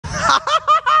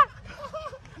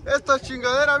Esta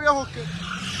chingadera, viejo, que...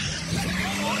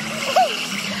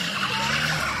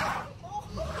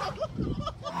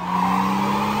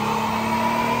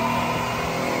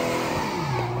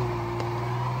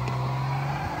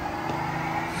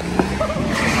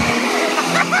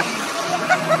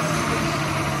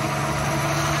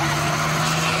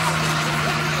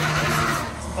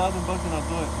 $2,000 and I'll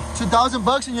do it.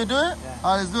 $2,000 and you do it? Yeah.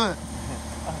 Alright, let's do it.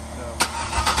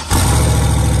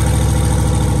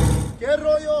 ¿Qué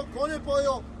rollo con el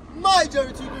pollo? My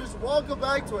Jerry Tweakers, welcome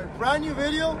back to a brand new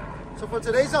video. So for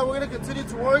today's time, we're going to continue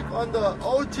to work on the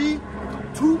OG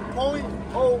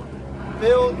 2.0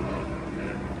 build.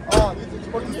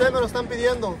 Porque ustedes me lo están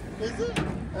pidiendo.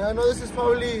 And I know this is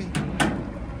probably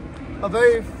a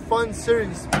very fun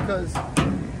series because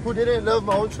who didn't love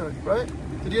my old truck, right?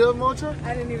 Did you love my old truck?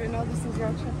 I didn't even know this was your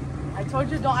truck. I told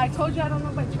you I don't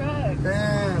know my truck.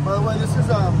 Damn, by the way, this is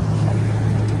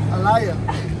Alaya.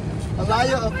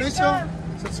 Alaya official.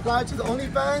 Subscribe to the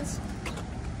OnlyFans.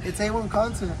 It's A1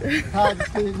 content. Hi,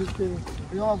 just kidding, just kidding.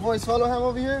 You know my voice, follow him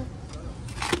over here.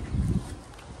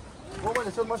 Oh, man,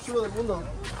 eso es más chulo del mundo.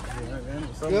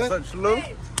 What's up, chulo?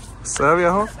 What's up,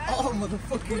 viejo? Oh,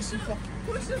 motherfucker.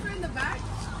 Push over in the back.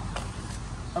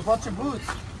 I brought your boots.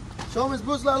 Show him his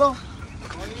boots, Lalo.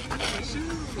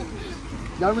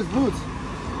 Got him his boots.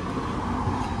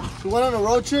 We went on a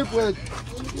road trip with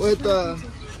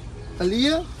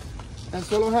Aaliyah and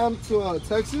Soloham to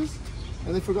Texas,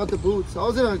 and they forgot the boots. I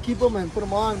was gonna keep them and put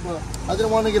them on, but I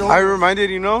didn't want to get over. I reminded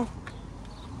you, know?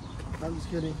 I'm just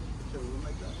kidding.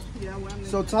 Yeah,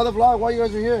 So tell the vlog why you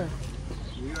guys are here.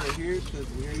 We are here because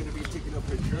we are going to be picking up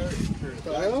her truck,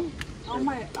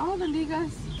 all the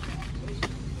niggas.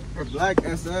 her black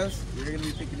SS. We're going to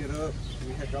be picking it up.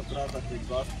 We had dropped it off at the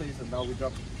exhaust place, and now we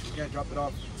dropped it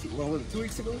off, what was it, 2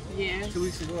 weeks ago? Yeah. 2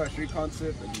 weeks ago at Street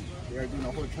Concept, and they are doing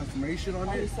a whole transformation on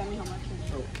it. Send me how much.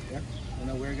 So, yeah, and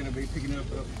then we're going to be picking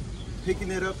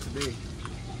it up today.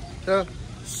 Yeah.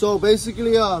 So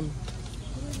basically,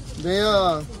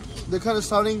 they're kind of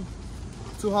starting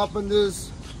to hop on this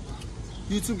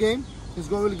YouTube game. It's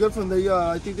going really good for them.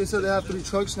 I think they said they have 3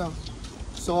 trucks now.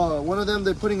 So one of them,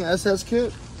 they're putting an SS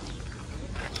kit,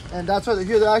 and that's why they're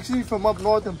here. They're actually from up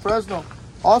north in Fresno.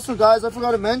 Also, guys, I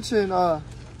forgot to mention,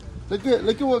 look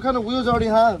at what kind of wheels I already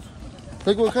have.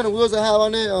 Look what kind of wheels I have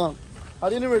on it. I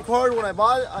didn't record when I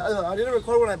bought. I didn't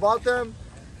record when I bought them.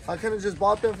 I kind of just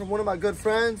bought them from one of my good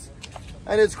friends.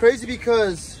 And it's crazy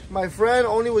because my friend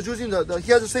only was using he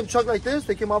has the same truck like this.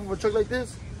 They came off of a truck like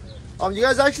this. You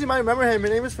guys actually might remember him.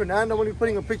 His name is Fernando. I'm going to be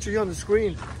putting a picture here on the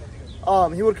screen.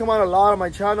 He would come out a lot on my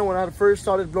channel when I first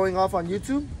started blowing off on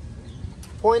YouTube.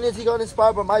 Point is, he got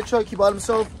inspired by my truck. He bought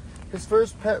himself his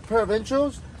first pair of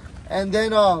intros. And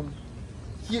then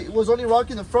he was only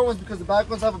rocking the front ones because the back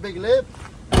ones have a big lip.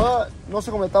 But no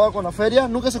se completaba con la feria.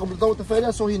 Nunca se completó with the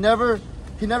feria. So he never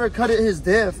cut it his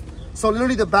diff. So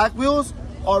literally the back wheels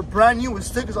are brand new with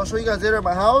stickers. I'll show you guys later at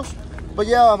my house. But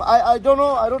yeah, I don't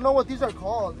know what these are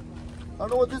called. I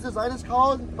don't know what this design is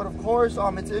called, but of course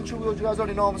it's intro wheels. You guys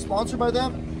already know I'm sponsored by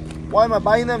them. Why am I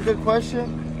buying them? Good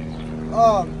question.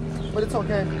 But it's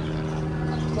okay.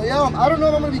 So yeah, I don't know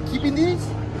if I'm gonna be keeping these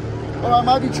or I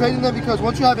might be trading them, because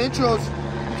once you have intros,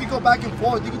 you can go back and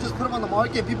forth. You can just put them on the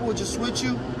market. People will just switch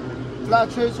you. Flat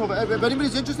trade. So if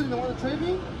anybody's interested and they want to trade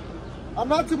me, I'm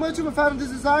not too much of a fan of this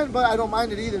design, but I don't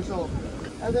mind it either. So,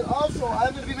 and then also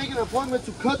I'm gonna be making an appointment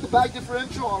to cut the back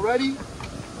differential already,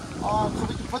 so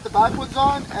we can put the back ones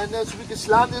on, and then so we can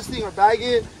slam this thing or bag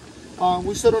it.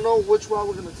 We still don't know which route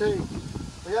we're gonna take.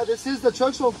 But yeah, this is the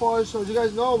truck so far. So as you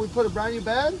guys know, we put a brand new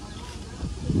bed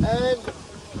and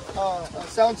a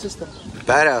sound system.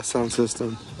 Badass sound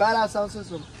system. Badass sound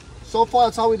system. So far,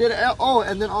 that's how we did it. Oh,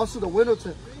 and then also the window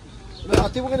tint. I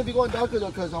think we're going to be going darker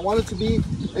though, because I want it to be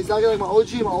exactly like my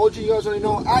OG. My OG, you guys already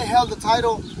know, I held the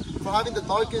title for having the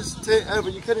darkest tint ever.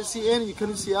 You couldn't see in, you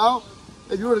couldn't see out.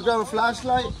 If you were to grab a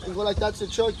flashlight and go like that to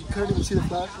the truck, you couldn't even see the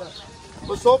flashlight.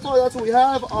 But so far, that's what we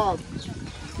have.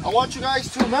 I want you guys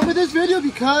to remember this video,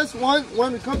 because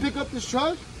when we come pick up this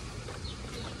truck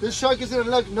is going to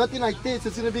look nothing like this.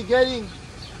 It's going to be getting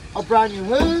a brand new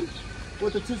hood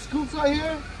with the 2 scoops right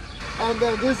here. And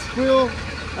then this grill,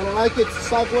 I don't like it, it's a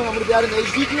stock one. I'm going to be adding the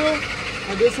HD grill.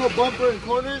 And this whole bumper and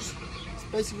corners, it's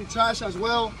basically trash as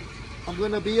well. I'm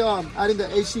going to be adding the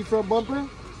HD front bumper.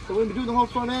 So we're going to be doing the whole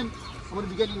front end. I'm going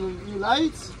to be getting new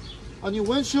lights, a new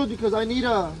windshield because I need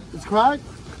it's cracked.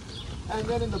 And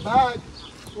then in the back,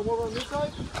 come over on this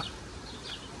side.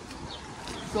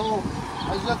 So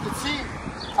as you guys can see,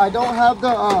 I don't have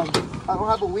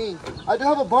a wing. I do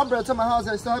have a bumper at my house.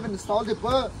 I still haven't installed it,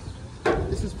 but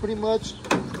this is pretty much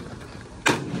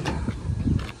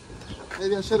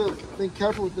Maybe I should have been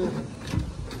careful with this.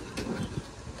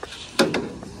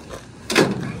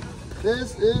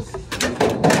 This is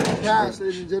cash,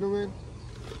 ladies and gentlemen.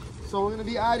 So we're gonna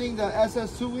be adding the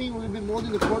SS2 wing. We're gonna be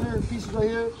molding the corner pieces right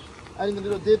here, adding a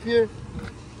little dip here,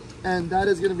 and that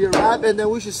is gonna be a wrap. And then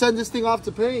we should send this thing off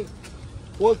to paint.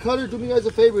 What color? Do me guys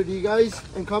a favor. Do you guys,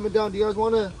 and comment down, do you guys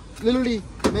wanna literally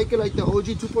make it like the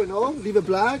OG 2.0, leave it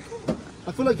black?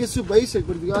 I feel like it's too basic,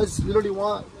 but if you guys literally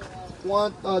want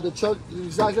the truck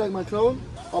exactly like my clone,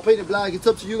 I'll paint it black. It's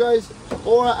up to you guys.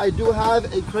 Or I do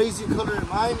have a crazy color in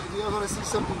mind. If you guys want to see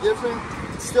something different,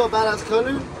 it's still a badass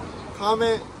color,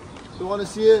 comment if you want to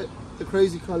see it, the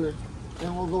crazy color,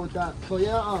 and we'll go with that. But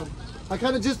yeah, I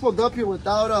kind of just pulled up here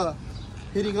without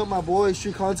hitting up my boy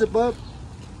Street Concept up.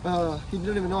 He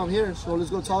didn't even know I'm here, so let's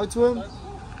go talk to him.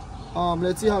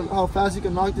 Let's see how fast he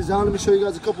can knock this down. Let me show you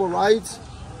guys a couple of rides,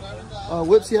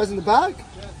 whips he has in the back,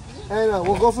 and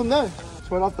we'll go from there.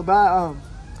 So right off the bat,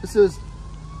 this is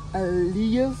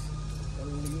Elias.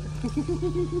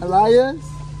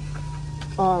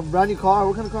 Brand new car.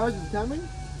 What kind of car is it? Camry?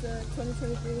 It's a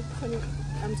 2023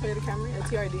 Toyota Camry, a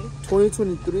TRD.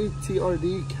 2023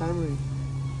 TRD Camry.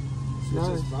 It's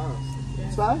nice.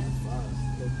 It's fast?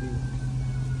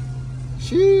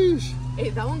 Sheesh. Hey,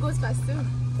 that one goes fast too.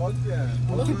 Fuck yeah.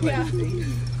 Yeah.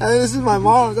 And this is my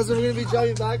mom. That's what we're gonna be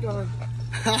driving back on.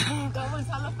 That one's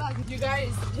hella fast. You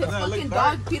guys, his fucking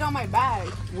dog peed on my bag.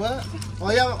 What? Oh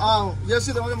yeah.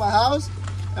 Yesterday I went to my house,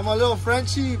 and my little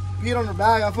Frenchie peed on her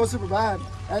bag. I felt super bad.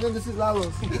 And then this is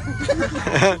Lalo's.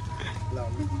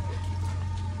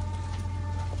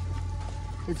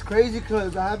 It's crazy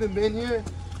because I haven't been here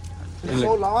in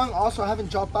so long. Also, I haven't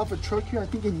dropped off a truck here, I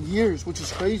think, in years, which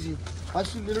is crazy. I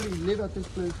should literally live at this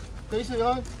place. ¿Qué dice,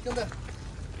 señor? ¿Qué onda?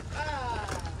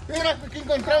 Mira, ¿qué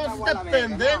encontramos este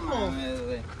pendejo?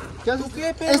 ¿Qué haces?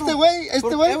 ¿Qué, pero? Este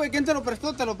güey. ¿Quién te lo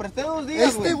prestó? Te lo presté 2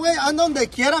 días, Este güey anda donde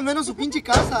quiera, menos su pinche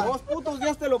casa. 2 putos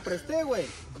días te lo presté, güey.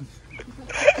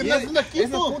 ¿Qué estás haciendo aquí,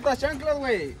 Esas tú? putas chanclas,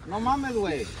 güey. No mames,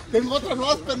 güey. Tengo otras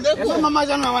nuevas, pendejo. Esas mamás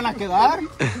ya no me van a quedar.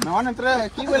 Me van a entrar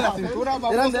aquí, güey, la cintura.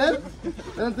 ¿Eran de él?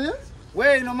 ¿Eran tuyas?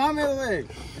 Güey, no mames, güey.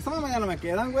 Esas mamás ya no me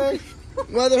quedan, güey.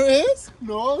 ¿Mother is?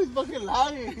 No, es para que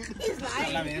lave.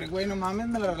 A ver, güey, no mames,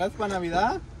 me la regalas para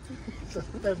Navidad.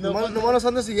 No nos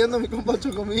anda siguiendo mi compa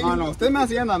Chocomil. No, usted me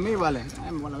haciendo a mí, vale.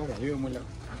 Ay, me voy a la verga, yo vivo muy lejos.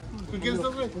 ¿Con quién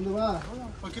estás, güey? ¿Dónde va?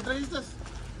 ¿Por qué trajiste?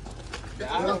 They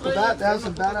have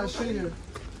some badass shit here.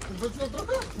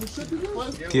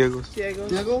 Diego?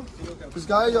 This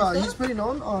guy, he's pretty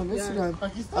known on Instagram.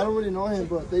 I don't really know him,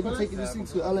 but they've been taking this thing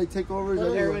to LA takeovers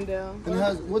everywhere. And it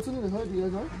has, what's under the hood? Do you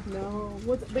guys know? No.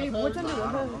 What's under the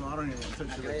hood? I don't even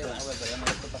touch it.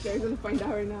 Gary's gonna find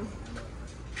out right now.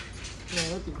 No,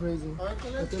 nothing crazy. I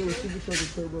thought it was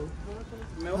supercharged turbo.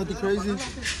 Nothing crazy.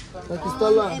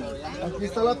 Aquí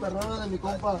está la perrona de mi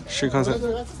compa. Street Concept. ¿Qué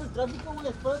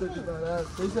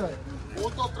dice?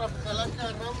 Look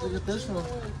at this one.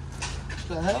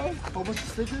 The hell? How much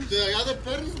stickers?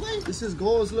 This is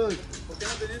goals, look.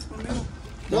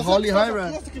 The Holly High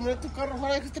Rat. I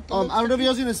don't know if you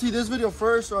guys are gonna see this video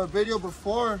first or a video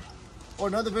before or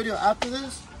another video after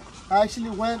this. I actually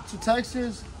went to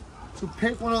Texas to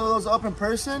pick one of those up in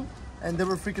person, and they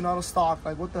were freaking out of stock.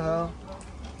 Like, what the hell?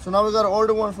 So now we gotta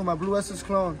order one for my Blue SS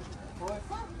clone.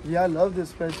 Yeah, I love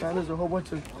this place, man. There's a whole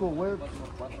bunch of cool whips.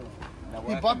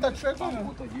 He bought that truck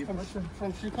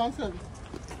from Street Concept.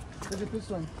 Look at this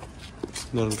one.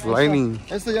 The lighting.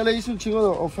 Esta ya le hice un chingo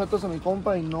de ofertas a mi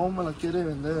compa y no me la quiere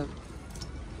vender.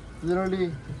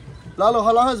 Literally. Lalo,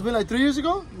 how long has it been? Like 3 years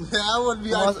ago? Yeah, would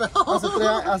be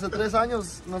Hace 3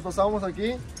 años nos pasamos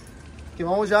aquí.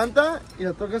 Quemamos llanta y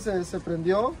la troca se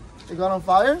prendió. It got on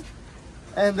fire.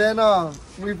 And then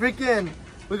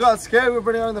we got scared. We were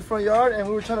burning out in the front yard and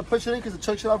we were trying to push it in because the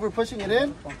truck shut off. We were pushing it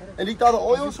in. It leaked all the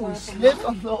oil, so we slipped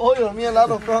on the oil. Me and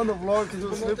Lalo fell on the floor because it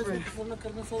was slippery.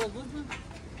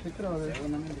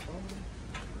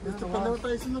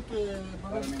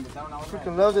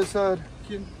 Freaking love this hood.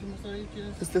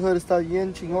 Este hood está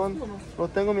bien chingón. Lo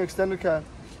tengo mi extender cab.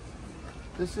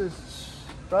 This is,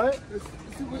 right? This is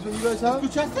what you guys have?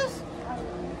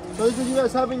 So this is what you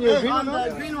guys have in your green one, no?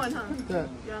 The green one, huh? Yeah.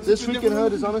 This freaking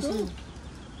hood is honestly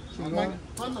chingón.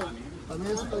 A mí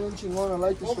está bien chingón. I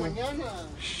like this thing.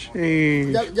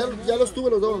 Sheesh. Ya los tuve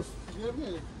los dos.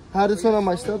 I had this one on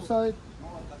my step side.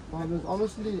 There's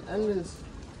honestly endless.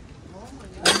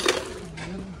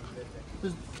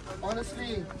 There's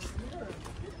honestly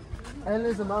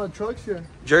endless amount of trucks here.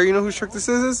 Jerry, you know whose truck this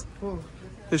is? Who?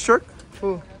 His truck?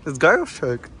 Who? It's Gallo's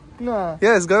truck. Nah.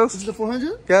 Yeah, it's Gallo's. This is the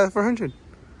 400? Yeah, 400.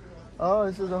 Oh,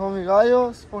 this is the homie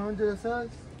Gallo's 400 SS.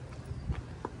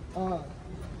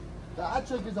 That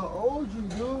truck is an OG,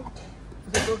 dude.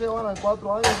 Yo creo que llevan a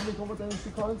 4 años. Mi compa tiene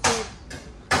su concept.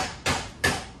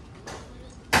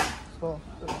 So,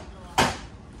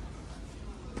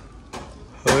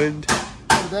 Hood.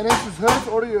 then it's sus hoods.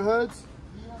 Order your hoods.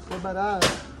 Qué badass.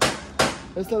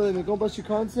 Esta de mi compa su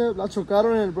concept. La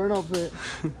chocaron en el burnout pit.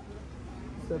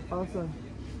 Se pasan.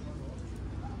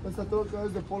 Esta troca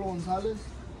es de Polo González.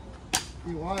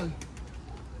 Igual.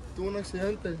 Tuvo un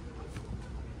accidente.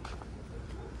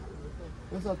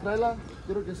 Esa trailer,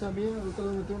 quiero que sea mía. Ahorita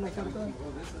le metí una oferta.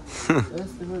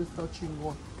 Este no está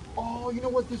chingón. Oh, you know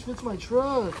what? This fits my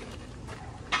truck.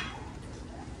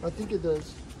 I think it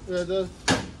does. Yeah, it does.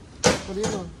 What do you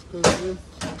know?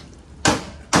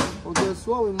 Well, guess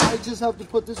what? We might just have to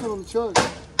put this one on the truck.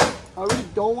 I really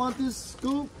don't want this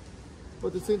scoop, but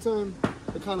at the same time,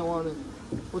 I kind of want it.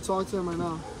 We'll talk to him right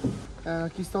now.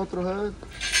 And aquí está otro head.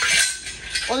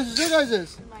 Oh, this is your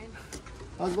guys'. Mine.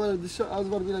 I was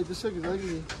about to be like, this truck is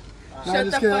ugly. No, Shut I'm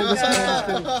just the kidding. I'm fuck just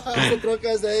kidding. Esta troca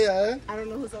es de ella, I don't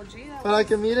know who's OG. That Para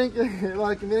que miren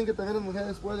que también las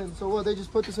mujeres pueden. So what, they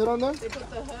just put this hood on there? They put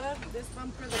the hood, this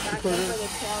bumper, the back bumper, the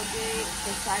tailgate,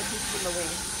 the side piece of the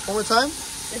wing. One more time?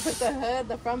 They put the hood,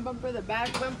 the front bumper, the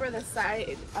back bumper, the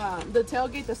side, the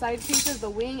tailgate, the side pieces, the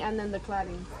wing, and then the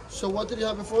cladding. So what did you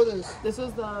have before this? This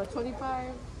was the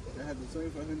 25, I had the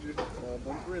 2500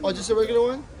 bumper. Oh, just a regular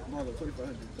one? No, the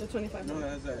 2500. the 25. No, it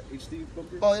has that HD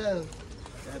bumper. Oh yeah.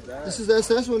 It had that. This is the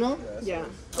SS one, no? Yeah,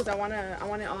 because I want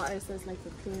it all SS, like the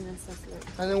clean SS look.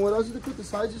 And then what else did they put the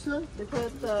sides you said? They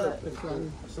put the,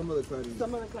 Some of the cladding.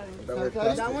 some of the cladding. That were Okay.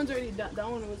 plastic. That one's already done. That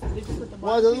one was, they just put the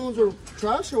Why, the bottom. other ones were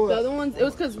trash or The what? other ones, it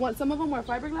was because some of them were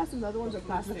fiberglass and the other ones are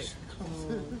plastic.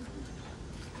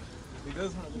 He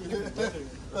does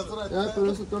have Yeah,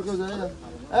 pero esa troca es de ella.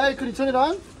 Hey, could you turn it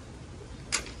on?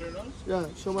 Turn it on? Yeah,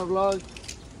 show my vlog.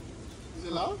 Is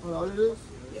it loud? How loud it is.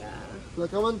 Yeah. Le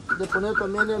acaban de poner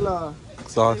también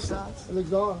Exhaust. el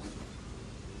exhaust.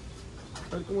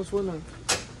 A ver cómo suena.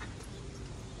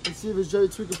 Let's see if it's Jerry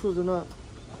Tweek approved or not.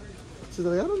 She's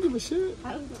like, I don't give a shit.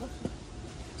 I don't know.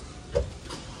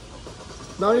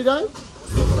 Battery died?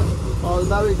 Oh, the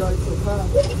battery died so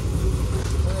fast.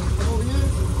 Come over here.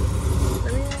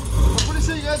 I'm pretty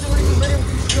sure you guys are already familiar with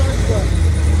these trucks, but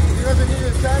you guys are new to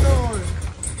the channel or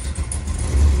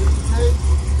hey,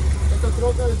 esta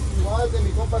troca es igual de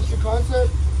mi compa Street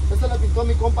Concept. Esta la pintó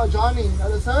mi compa Johnny,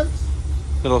 ¿at the sense?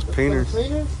 De los painters.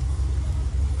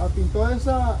 La pintó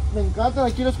esa. Me encantan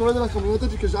aquí los colores de las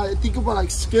camionetas because I think about like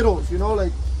Skittles, you know,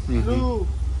 like blue,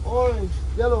 orange,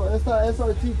 yellow. Esta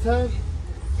SRT10.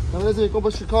 También es de mi compa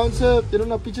Street Concept. Tiene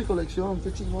una pinche colección,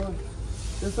 qué chingón.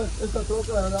 Esta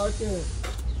troca, la verdad que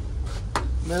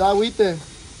me da agüite.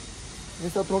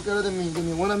 Esta troca era de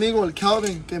mi buen amigo, el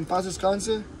Calvin, que en paz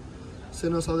descanse. Se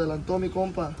nos adelantó mi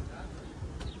compa.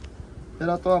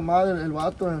 Era toda madre el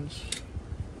vato.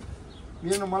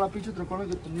 Miren nomás la pinche trocona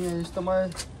que tenía. Esta madre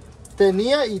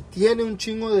tenía y tiene un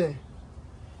chingo de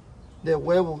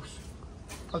huevos.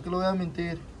 ¿Para qué lo voy a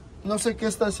mentir? No sé qué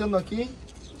está haciendo aquí,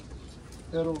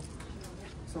 pero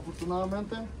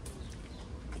desafortunadamente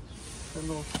se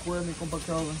nos fue mi compa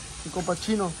Calvin. Mi compa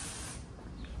Chino.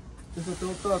 Esta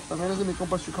troca también es de mi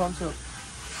compa Street Concept.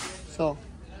 So,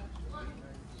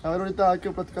 a ver, ahorita hay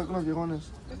que platicar con los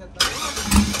viejones.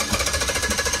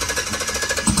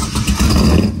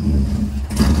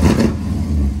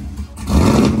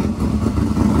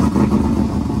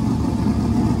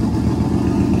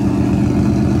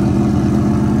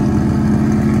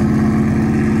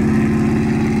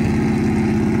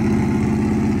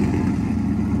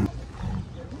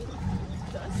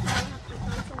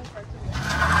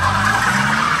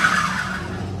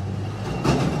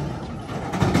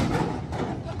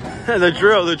 The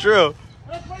drill, the drill.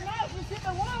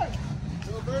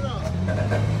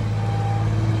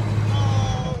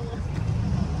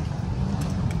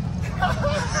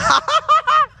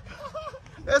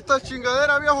 Esta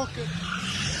chingadera, viejo, que...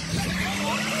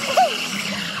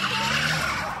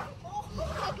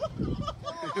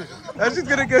 That's just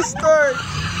gonna get stuck.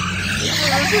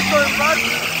 That's just going back.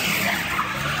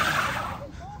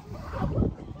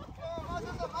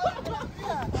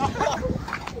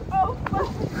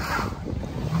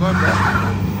 Going back.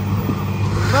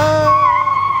 No!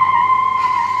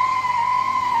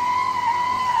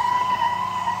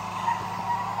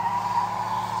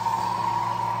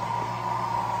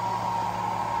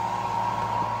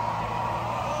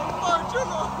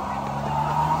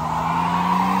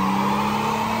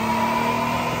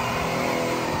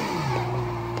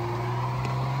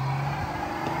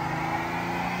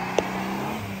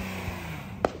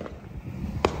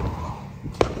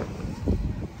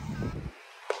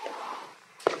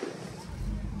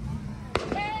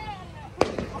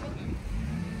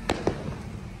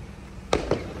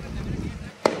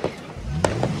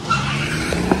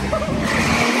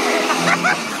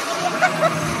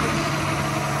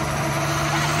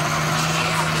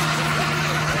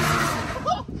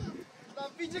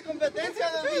 competencia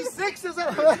de V6s.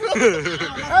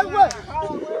 Ay, güey.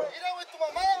 Mira, güey, tu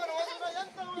mamá me lo va a hacer una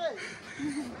llanta, güey.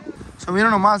 So, mira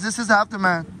nomás, this is the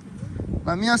aftermath.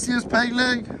 La mía sí es peg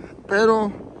leg,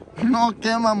 pero no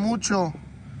quema mucho.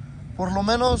 Por lo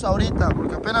menos ahorita,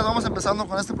 porque apenas vamos empezando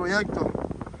con este proyecto.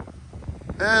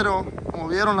 Pero, como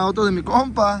vieron la auto de mi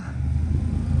compa,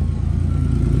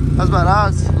 las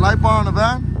badass. Light bar on the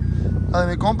van. La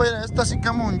de mi compa, esta sí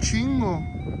quema un chingo.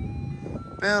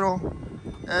 Pero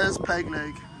es peg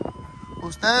leg.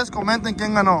 Ustedes comenten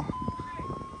quién ganó.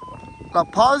 ¿La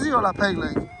posi o la peg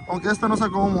leg? Aunque esta no sé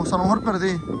cómo, a lo mejor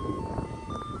perdí.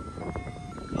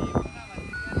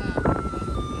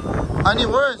 I need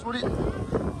words. What do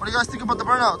you guys think about the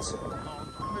burnouts?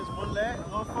 One leg,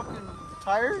 one fucking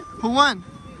tire. Who won?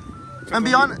 And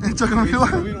be honest, We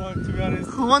don't want to be honest.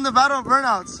 who won the battle of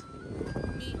burnouts?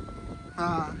 Me.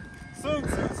 Soon.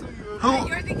 Who?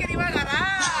 Yo sí que iba a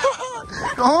ganar.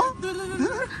 ¿Cómo?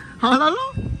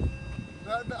 ¿Háblalo?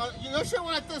 You know shit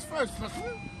like this first.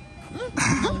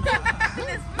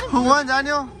 Who won,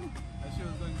 Daniel? That shit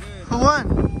was going good. Who won?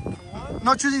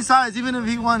 No choosing sides. Even if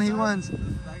he won, he wins.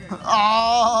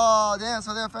 Oh, damn.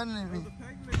 So they're offending me.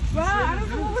 Bro, I don't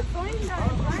know what was going on.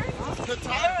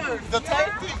 The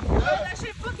tire thing. Bro, that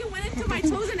shit fucking went into my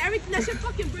toes and everything. That shit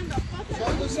fucking burned the fuck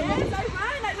out. Yes, I ran.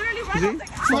 I literally ran. I was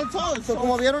like, ah. So,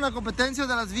 como vieron la competencia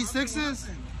de las V6s.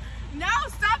 No,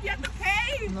 stop. You have to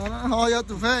pay. No, you have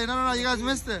to pay. No, you guys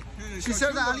missed it. She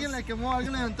said that alguien le quemó,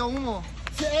 alguien le aventó humo.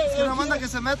 Es que no manda que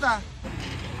se meta.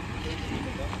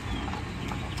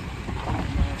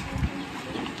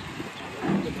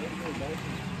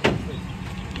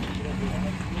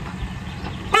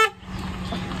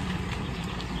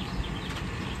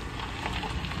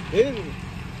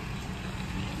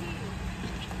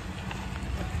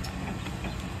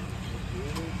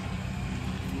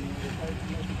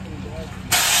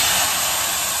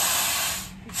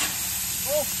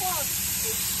 Oh, fuck.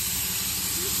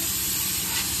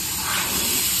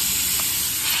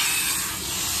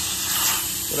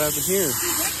 What happened here?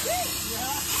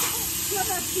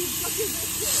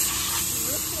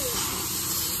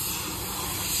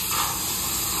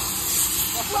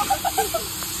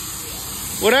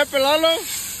 What happened, Lalo?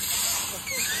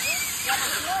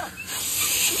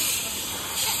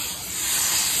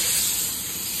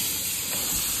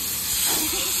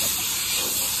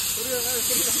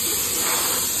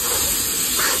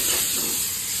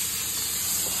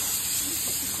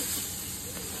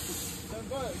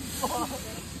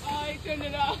 I turned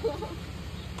it off.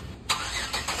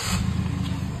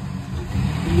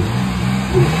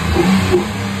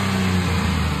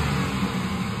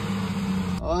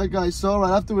 Alright guys, so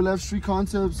right after we left Street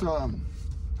Concepts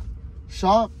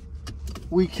shop,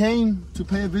 we came to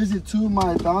pay a visit to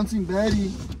my bouncing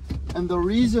Betty, and the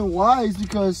reason why is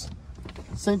because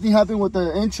same thing happened with the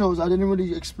intros. I didn't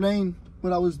really explain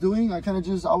what I was doing. I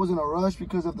was in a rush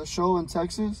because of the show in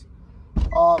Texas,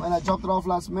 and I dropped it off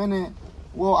last minute.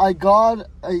 Well, I got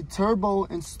a turbo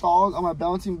installed on my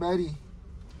bouncing Betty.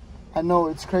 I know,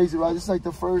 it's crazy, right? This is like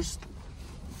the first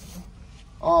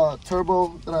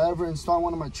turbo that I ever installed on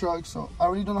one of my trucks, so I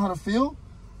really don't know how to feel.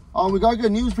 We got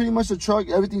good news. Pretty much the truck,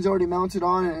 everything's already mounted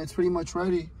on and it's pretty much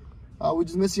ready. We're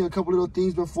just missing a couple little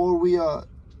things before we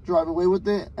drive away with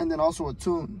it, and then also a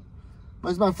tune. But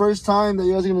it's my first time that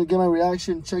you guys are gonna get my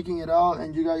reaction checking it out,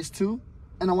 and you guys too.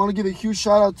 And I want to give a huge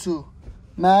shout out to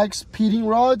Max Peating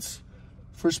Rods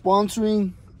for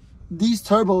sponsoring these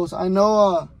turbos. I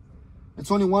know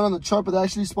it's only one on the chart, but they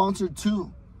actually sponsored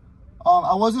two.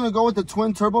 I was gonna go with the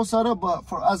twin turbo setup, but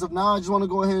for as of now, I just want to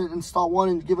go ahead and install one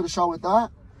and give it a shot with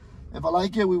that. If I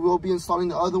like it, we will be installing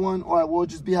the other one, or I will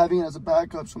just be having it as a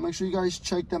backup. So make sure you guys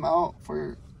check them out for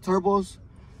your turbos.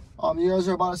 You guys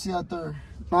are about to see that they're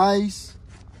nice.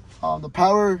 The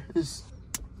power is,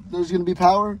 there's gonna be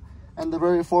power, and they're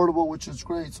very affordable, which is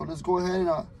great. So let's go ahead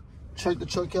and check the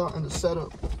truck out and the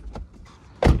setup.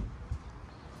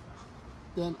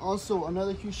 Then also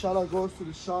another huge shout out goes to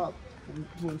the shop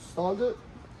who installed it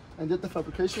and did the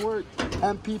fabrication work,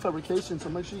 MP Fabrication. So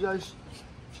make sure you guys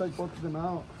check both of them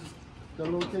out. They're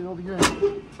located over here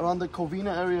around the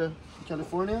Covina area,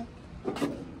 California.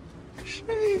 Let's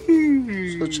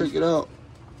go check it out.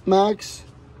 Max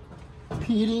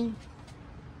Peating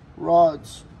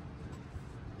Rods.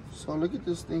 So look at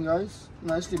this thing, guys.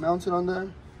 Nicely mounted on there.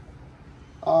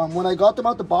 When I got them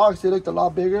out the box, they looked a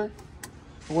lot bigger.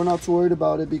 But we're not too worried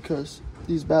about it because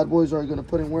these bad boys are gonna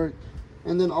put in work.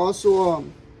 And then also,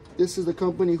 this is the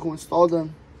company who installed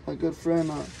them. My good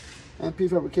friend, MP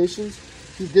Fabrications.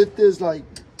 He did this like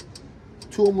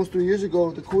almost 3 years ago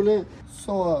with the coolant.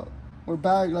 So we're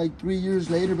back like 3 years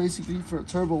later, basically, for a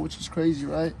turbo, which is crazy,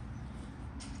 right?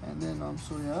 And then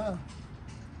so yeah,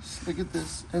 just look at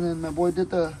this. And then my boy did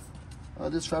the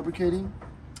this fabricating.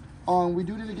 We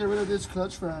do need to get rid of this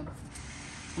clutch fan.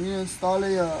 We need to install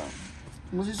a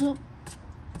 ¿cómo se dice?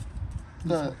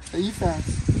 The E-fans.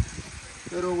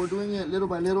 But we're doing it little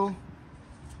by little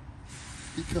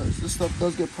because this stuff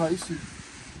does get pricey.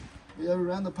 We already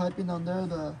ran the piping down there,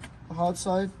 the hot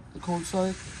side, the cold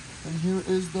side, and here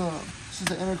is this is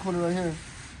the intercooler right here,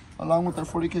 along with our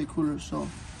 40K cooler. So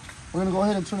we're gonna go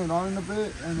ahead and turn it on in a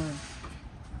bit, and then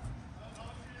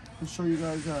I'll show you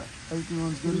guys that everything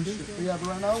runs good and shit. But yeah, but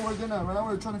right now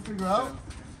we're trying to figure out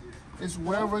is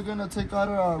where we're gonna take out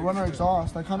our runner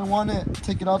exhaust. I kind of want to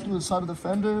take it out through the side of the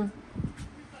fender,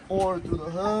 or through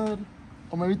the hood,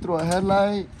 or maybe through a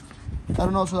headlight. I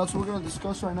don't know. So that's what we're gonna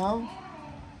discuss right now.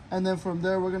 And then from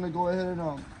there, we're gonna go ahead and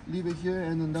leave it here,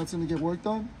 and then that's gonna get worked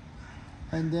on.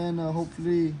 And then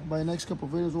hopefully by the next couple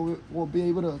of videos, we'll be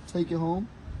able to take it home,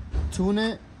 tune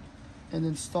it, and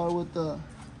then start with the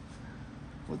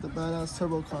badass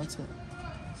turbo content.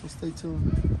 So stay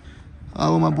tuned.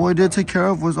 What my boy did take care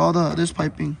of was all this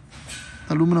piping,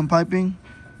 aluminum piping,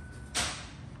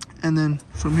 and then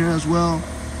from here as well,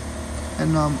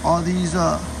 and all these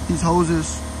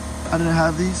hoses. I didn't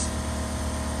have these.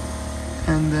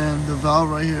 And then the valve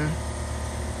right here,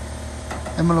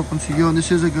 and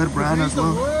this is a good brand as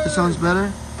well. It sounds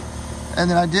better. And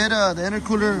then I did the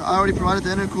intercooler. I already provided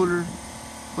the intercooler,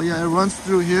 but yeah, it runs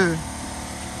through here.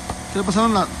 ¿Qué le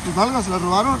pasaron tus nalgas? ¿Se las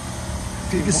robaron?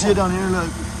 You can see it down here. Look,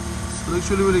 it looks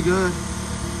really, really good.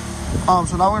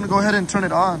 So now we're gonna go ahead and turn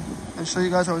it on and show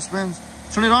you guys how it spins.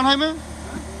 Turn it on, Jaime.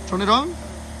 Turn it on.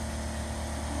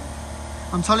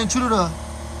 I'm telling Chulo to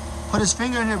put his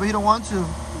finger in here, but he don't want to.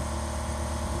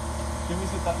 Give me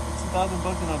 $2,000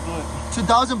 and I'll do it.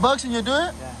 $2,000 and you do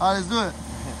it? Yeah. All right, let's do it.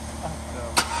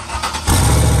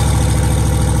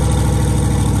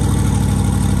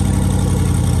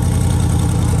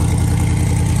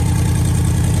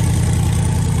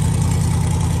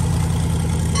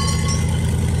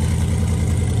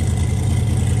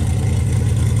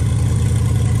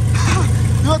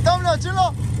 Do a thumbnail,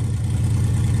 Chilo.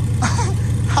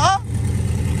 Huh?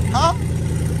 Huh?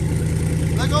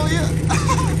 Like over here.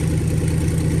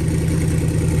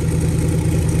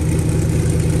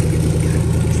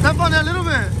 Step on it a little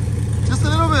bit. Just a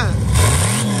little bit.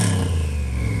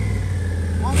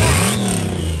 One more.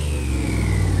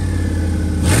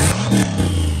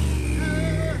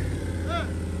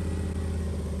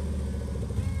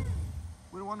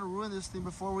 We don't want to ruin this thing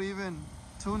before we even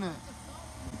tune it.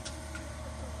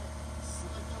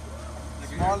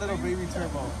 Small little baby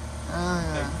turbo.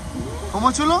 Yeah. How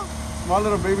much, Chulo? Small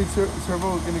little baby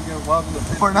turbo is gonna get wild in the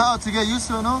pit. For now, to get used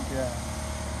to it, no? Yeah.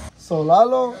 So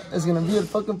Lalo is gonna be el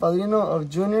fucking padrino of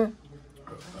Junior,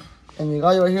 and mi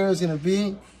gallo right here is gonna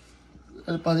be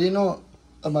el padrino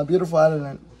of my beautiful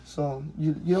Adeline. So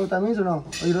you know what that means or no?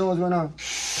 Or you don't know what's going on?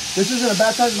 This is gonna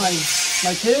baptize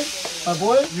my kid, my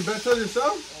boy. You baptize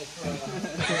yourself?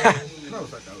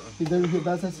 They're gonna get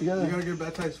baptized together. You gotta get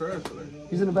baptized first.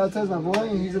 He's gonna baptize my boy,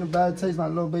 and he's gonna baptize my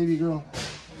little baby girl.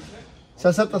 Se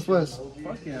aceptas pues?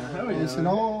 Fuck yeah, hell yeah. Y si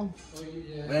no,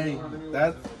 Hey,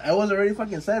 I was already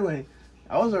fucking said, way.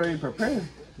 I was already prepared.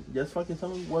 Just fucking tell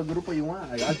me what grupo you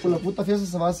want. I got pues la puta fiesta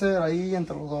se va a hacer ahí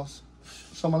entre los dos.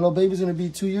 So my little baby's gonna be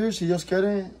 2 years, si Dios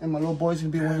quiere, and my little boy's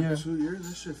gonna be 1 year. 2 years?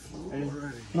 That shit flew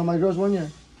already. No, my girl's 1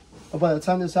 year. But by the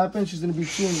time this happens, she's gonna be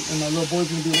 2, and my little boy's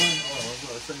gonna be 1. Oh, I was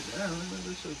about to say, damn,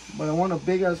 that shit. But I want a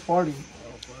big ass party.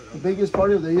 The biggest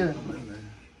party of the year.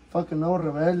 Fucking no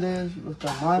rebeldes, los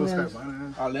caimanes.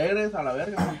 Alegres a la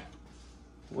verga.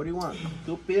 What do you want?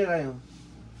 Tú pide, gallo.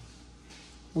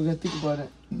 We're gonna think about it.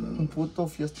 Un puto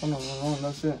fiesta, no,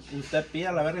 that's it. Usted pide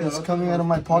a la verga. It's coming out of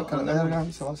my pocket, la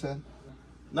verga, se va a hacer.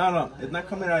 No, it's not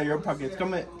coming out of your pocket. It's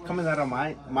coming out of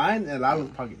mine and Lalo's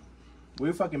pocket.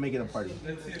 We're fucking making a party.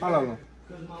 Lalo.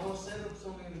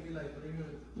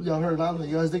 Y'all heard Lalo,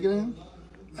 you guys digging him?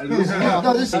 El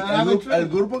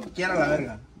grupo que quiera la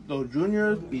verga. Los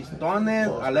Juniors, Pistones,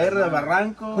 Alegre de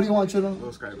Barranco. What do you want, Chulo?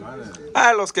 Los caimanes.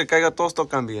 Los que caiga todos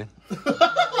tocan bien.